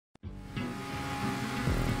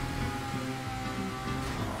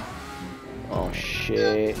Oh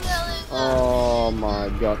shit. Oh my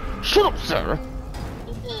god. Shut up, sir!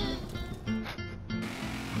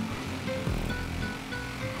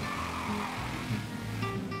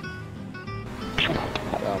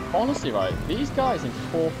 Honestly, right, these guys in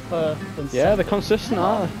 4th, 3rd, and 2nd. Yeah, they're consistent,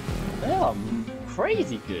 aren't They are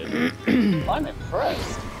crazy good. I'm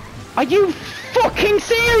impressed. Are you fucking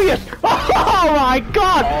serious? Oh my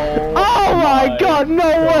god! Oh my god, no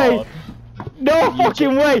way! No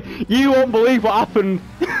fucking way! You won't believe what happened.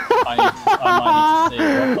 I might need to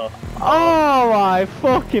see what the fuck. Oh my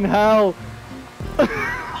fucking hell!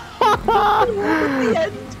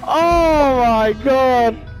 Oh my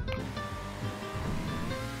god!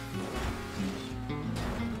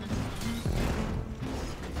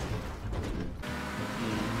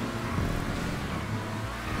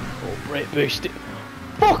 Oh, brake boost it.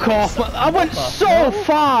 Fuck off! I went so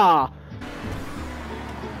far!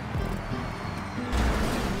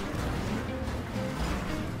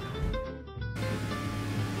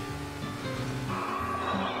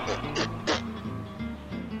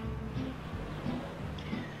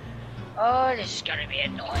 Oh, this is gonna be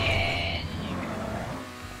annoying.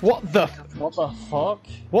 What the fuck?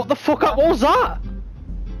 What the fuck what was that?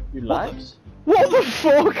 You lagged? What the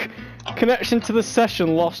fuck? Connection to the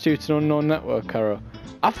session lost due to an unknown network error.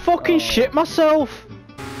 I fucking shit myself.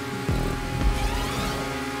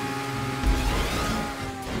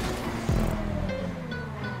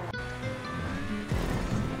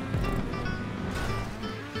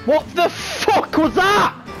 What the fuck was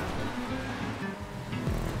that?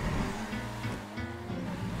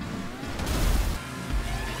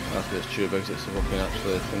 After this tube exits are fucking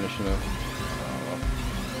actually finishing it.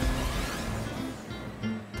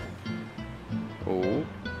 Oh,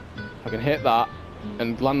 I can hit that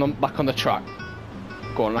and land on, back on the track.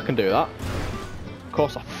 Go on, I can do that. Of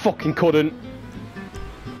course I fucking couldn't.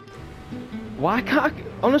 Why can't I?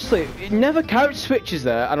 Honestly, it never couch switches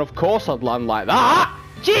there, and of course I'd land like that.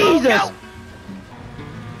 Jesus! Oh, no.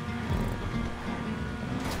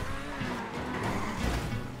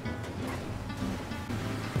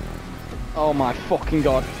 Oh my fucking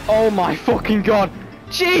god. Oh my fucking god.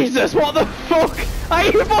 Jesus, what the fuck? Are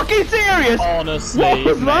you fucking serious? Honestly, what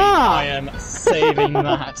was mate, that? I am saving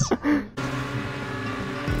that.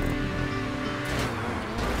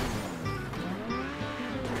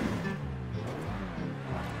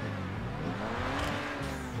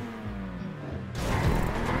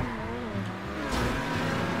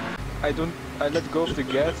 I let go of the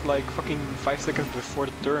gas like fucking 5 seconds before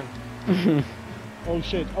the turn. Oh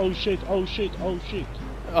shit, oh shit, oh shit, oh shit.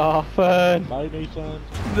 Oh, Fern. Bye, Nathan.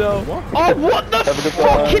 No. What? Oh, what the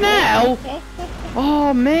fucking hell?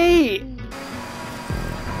 Oh, mate.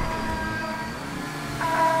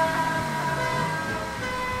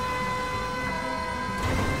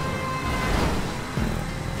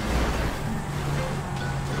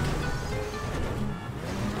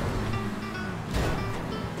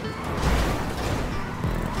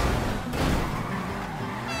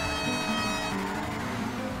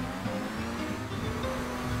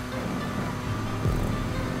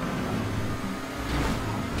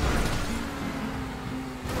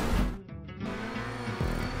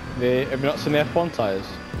 Have you not seen the F1 tyres?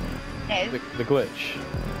 No. The glitch?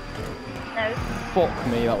 No. Fuck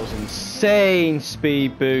me, that was insane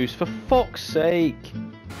speed boost, for fuck's sake.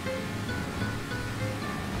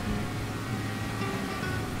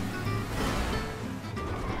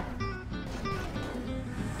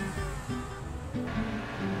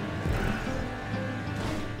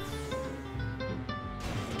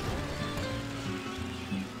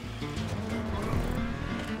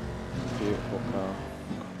 Beautiful car.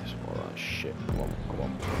 All that shit. Come on, come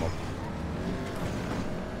on, come on.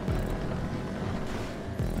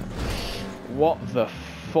 What the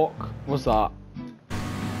fuck was that?